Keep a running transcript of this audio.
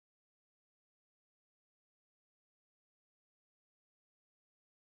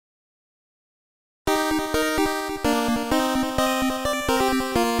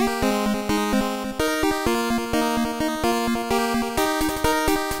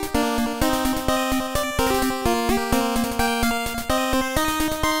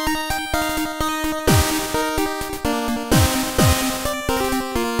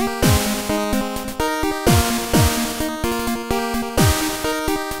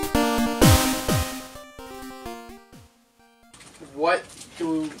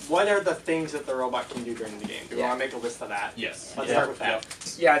what are the things that the robot can do during the game? Do we want to make a list of that? Yes. Let's start with that.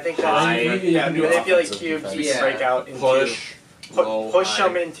 Yeah, I think that's manipulate cubes. You can break out into push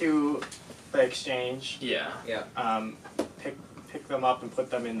them into the exchange. Yeah. Pick them up and put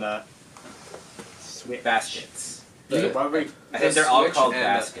them in the baskets. I think they're all called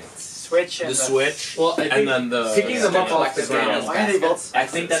baskets. Switch and the switch. Well, I think and then the picking them up off the ground. I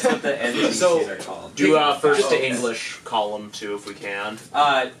think that's what the NPCs are called. Do first to English column too, if we can.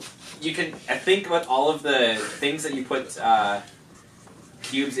 You can. I think what all of the things that you put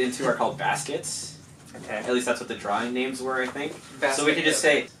cubes into are called baskets. Okay. At least that's what the drawing names were, I think. Basket, so we could just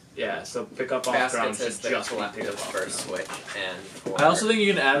say. Yeah, so pick up off ground should just just be be picked picked up up off first ground. switch and. I also think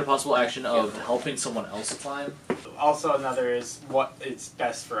you can add a possible action of helping someone else climb. Also, another is what is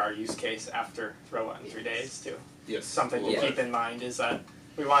best for our use case after robot in 3 days too. Yes. Something to keep in mind is that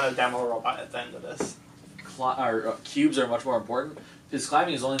we want to demo robot at the end of this. Cubes are much more important because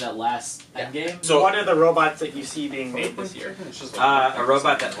climbing is only that last end game. So, what are the robots that you see being made this year? A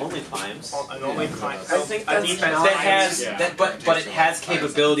robot that only climbs. An only climbs. I think that's that has but it has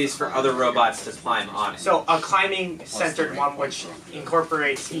capabilities for other robots to climb on it. So a climbing centered one which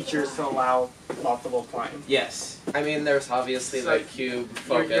incorporates features to allow multiple climb. Yes. I mean, there's obviously like cube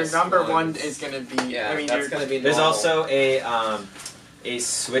focus. Your number one is going to be. Yeah, I mean, that's going to be. There's also a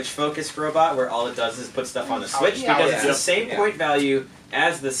switch focused robot where all it does is put stuff on the switch because it's the same point value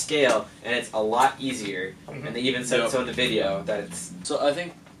as the scale and it's a lot easier. And they even said so in the video that it's. So I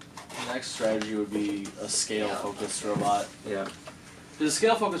think the next strategy would be a scale focused robot. Yeah. The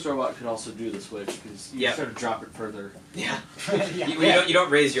scale focused robot could also do the switch because you sort of drop it further. Yeah. You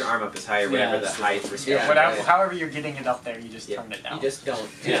don't raise your arm up as high or whatever the height restriction. However you're getting it up there, you just turn it down. You just don't.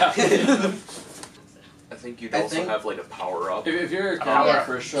 Yeah. I think you'd also have like a power up. If you're a power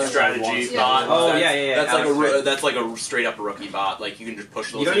for sure, strategy bot. Oh yeah. That's like a straight up rookie bot. Like you can just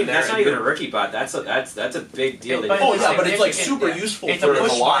push those. That's not even a rookie bot. That's a big deal. But it's like super useful for an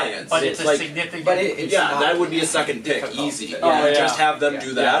alliance. But it's a significant. That would be a second pick, easy. Just have them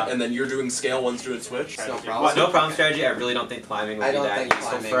do that, and then you're doing scale, one's doing switch. No problem. No problem strategy. I really don't think climbing would be that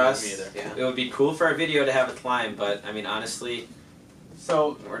useful for us. It would be cool for our video to have a climb, but I mean honestly.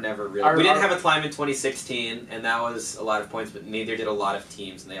 So we're never really. We didn't have a climb in 2016, and that was a lot of points. But neither did a lot of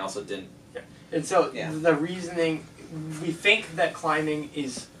teams, and they also didn't. And so the reasoning, we think that climbing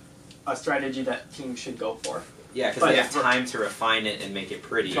is a strategy that teams should go for. Yeah, because they have time to refine it and make it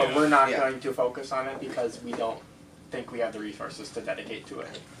pretty. So we're not going to focus on it because we don't think we have the resources to dedicate to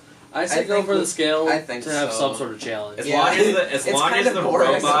it. I say go for the scale to have some sort of challenge. As long as the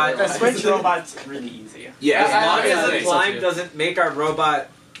robot, the switch robot's really easy. Yeah, as long as the climb doesn't make our robot.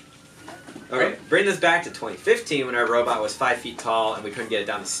 Okay, bring this back to 2015 when our robot was 5 feet tall and we couldn't get it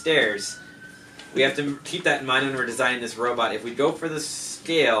down the stairs. We have to keep that in mind when we're designing this robot. If we go for the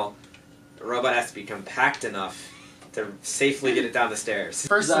scale, the robot has to be compact enough to safely get it down the stairs.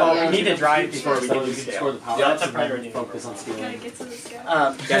 First of all, we need to drive before we do the scale. That's a priority. Focus on scaling. Gotta get to the scale.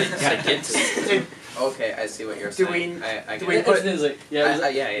 Gotta get to it. Okay, I see what you're saying. Do we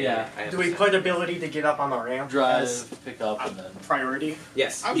put ability to get up on the ramp? Drive, pick up, and then priority?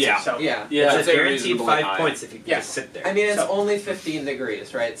 Yes. So. It's a guaranteed 5 points if you just sit there. I mean, it's only 15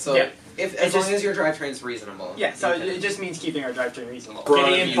 degrees, right? So as long as your drivetrain's reasonable. Yeah, so it just means keeping our drivetrain reasonable.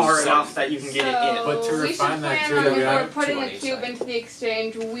 Getting in far enough that you can get it in. But to refine that too, if we're putting a cube into the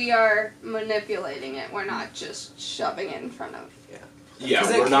exchange, we are manipulating it. We're not just shoving it in front of. Yeah,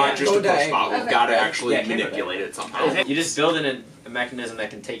 we're not just a push bot. We've got to actually manipulate it somehow. You just build in a mechanism that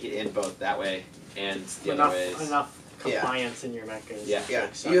can take it in both that way and the other ways. Enough compliance in your mechanism. Yeah.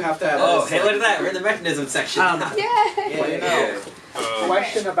 You have to have. Oh, hey, look at that! We're in the mechanism section.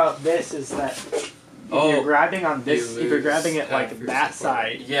 Question about this is that if you're grabbing on this, if you're grabbing it like that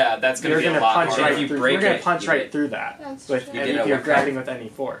side, that's going to be a lot punch harder. right through. You're going to punch right through that. If you're grabbing with any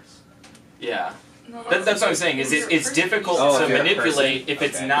force. Yeah. That's what I'm saying. Is it's difficult to manipulate if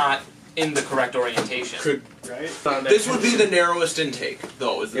it's not in the correct orientation. This would be the narrowest intake,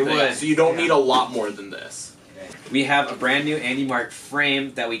 though, is the thing. So you don't need a lot more than this. We have a brand new Andy Mark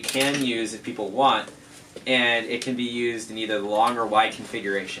frame that we can use if people want, and it can be used in either long or wide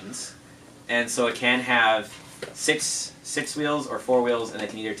configurations. And so it can have six wheels or 4 wheels, and it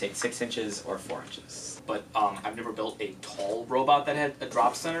can either take 6 inches or 4 inches. But I've never built a tall robot that had a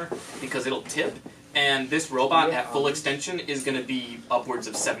drop center because it'll tip. And this robot at full extension is going to be upwards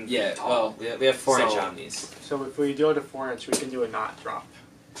of 7 feet tall. Well, we have 4-inch Omnis. So if we do it to 4-inch, we can do a not drop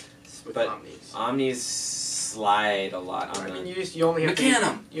with Omnis. Omnis slide a lot on you only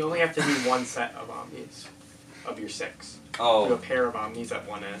have to do one set of Omnis of your 6. Oh. Do a pair of Omnis at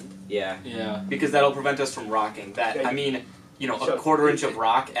one end. Yeah. Because that'll prevent us from rocking. I mean, you know, a quarter inch of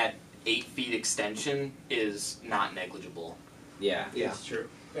rock at 8 feet extension is not negligible. Yeah. It's true.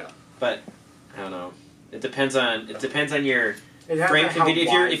 Yeah. But I don't know. It depends on your It frame depends on how configuration.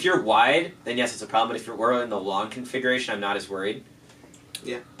 If wide. you're wide, then yes, it's a problem. But if we're in the long configuration, I'm not as worried.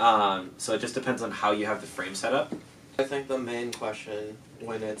 Yeah. So it just depends on how you have the frame set up. I think the main question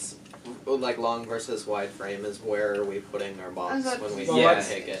when it's like long versus wide frame is where are we putting our box when we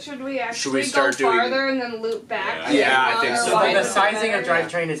take it? Should we actually start go doing- farther and then loop back? Yeah, I think Longer, so. So wider, the sizing of better?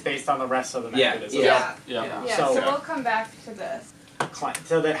 drivetrain is based on the rest of the Yeah. mechanism. Yeah. Yeah, So- so we'll come back to this.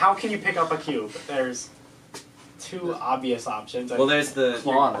 So that how can you pick up a cube? There's two obvious options. Well, there's the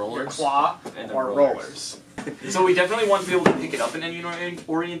Claw and your rollers. claw And the or rollers. So we definitely want to be able to pick it up in any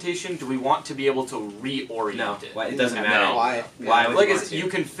orientation. Do we want to be able to reorient No, it? it doesn't matter. Why? Why would Like you want to? you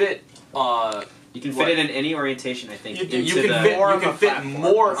can fit. You can fit it in any orientation, I think. You into You can the, fit. more You of can a fit platform,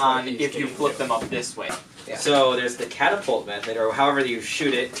 more that's what on he's if you getting flip to. them up this way. Yeah. So there's the catapult method, or however you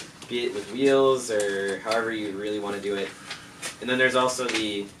shoot it, be it with wheels or however you really want to do it. And then there's also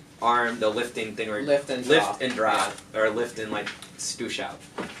the lifting thing, or Lift and drop. or lift and like stoosh out.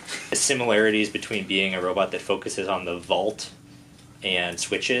 The similarities between being a robot that focuses on the vault and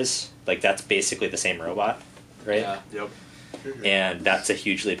switches, like that's basically the same robot, right? Yeah. Yep. And that's a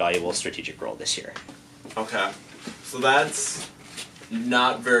hugely valuable strategic role this year. Okay. So that's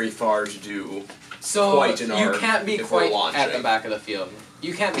not very far to do. So Quite an you arc can't be if we're quite launching. at the back of the field.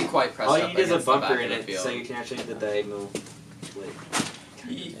 You can't be quite pressed All up you need is a against the bunker back in of it, the field. so you can actually hit the diagonal.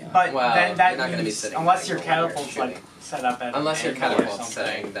 But Well, then that you're not gonna be means sitting unless your diagonal when you're catapult's like shooting. set up at Unless your an angle or catapult's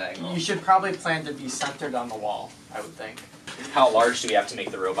something, setting diagonal. you should probably plan to be centered on the wall. I would think. How large do we have to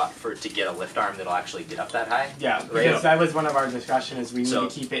make the robot to get a lift arm that'll actually get up that high? Yeah, Right. because that was one of our discussions. Is we need So-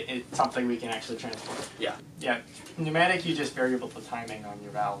 to keep it something we can actually transport. Yeah. Yeah. Pneumatic, you just variable the timing on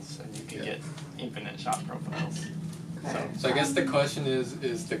your valves, and you can get infinite shot profiles. So I guess the question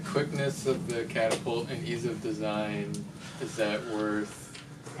is the quickness of the catapult and ease of design, is that worth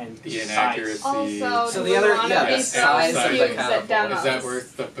And the size. inaccuracy? Also, So do the we other- want yeah, to be the throwing size of the cubes at catapult. demos? Is that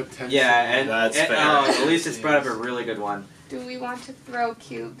worth the potential? Yeah, and That's fair. at least it's brought up a really good one. Do we want to throw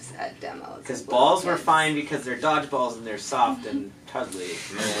cubes at demos? Because with balls were kids? fine because they're dodgeballs and they're soft and cuddly.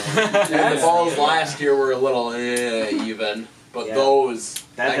 And the balls last year were a little even, but Yeah. those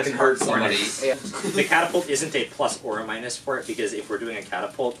that has can hurt corners. somebody. The catapult isn't a plus or a minus for it, because if we're doing a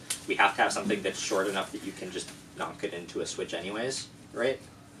catapult, we have to have something that's short enough that you can just knock it into a switch anyways, right?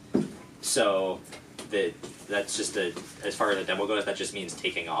 So that's just as far as the demo goes, that just means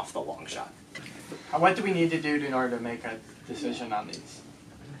taking off the long shot. What do we need to do in order to make a decision on these?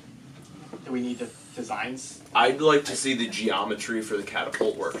 Do we need the designs? I'd like to see the geometry for the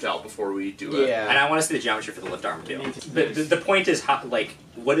catapult worked out before we do it. And I want to see the geometry for the lift arm too. We need to- But the point is, how, like,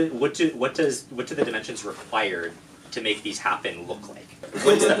 what do the dimensions required to make these happen look like?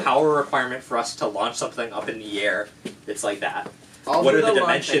 What's the power requirement for us to launch something up in the air that's like that? I'll What do are the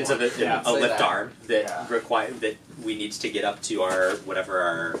launching dimensions of one. a Say lift that. arm that Yeah. require that we need to get up to our whatever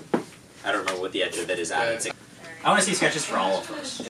our I don't remember what the edge of it is at. It's I want to see sketches for all of those.